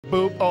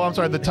boop. Oh, I'm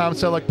sorry, the Tom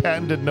Selleck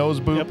patented nose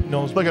boop. Yep,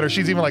 nose Look at her.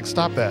 She's even like,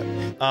 stop that.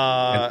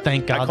 And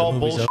thank God I call the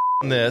movie's bullshit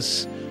on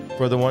this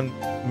for the one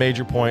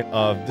major point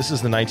of this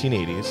is the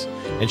 1980s,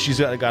 and she's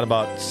got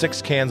about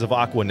 6 cans of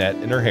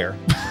Aquanet in her hair.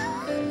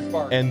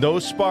 And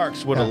those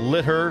sparks would have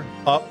lit her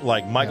up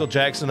like Michael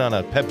Jackson on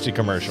a Pepsi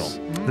commercial.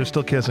 They're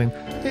still kissing.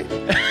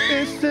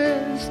 This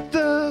is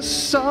the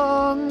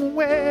song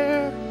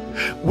where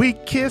we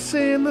kiss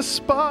in the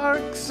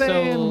sparks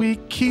and we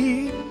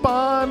keep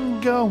on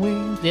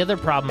going. The other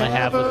problem I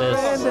have with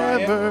this...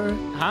 Ever.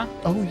 Huh?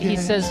 Oh, yeah. He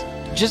says,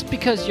 just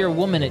because you're a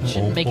woman, it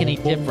shouldn't make any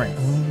difference.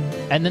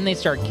 And then they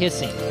start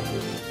kissing.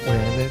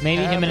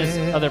 Maybe him and his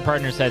other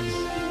partners had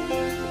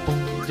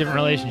a different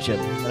relationship,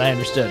 but I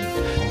understood.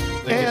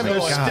 And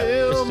they're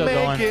still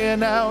going.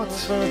 making out.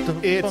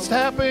 It's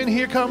happened.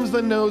 Here comes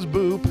the nose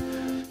boop.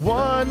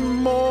 One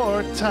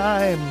more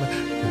time.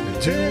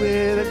 Do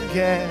it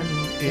again.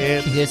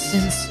 It's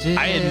Kissing still.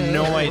 I had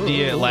no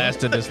idea it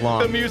lasted this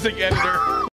long. The music editor.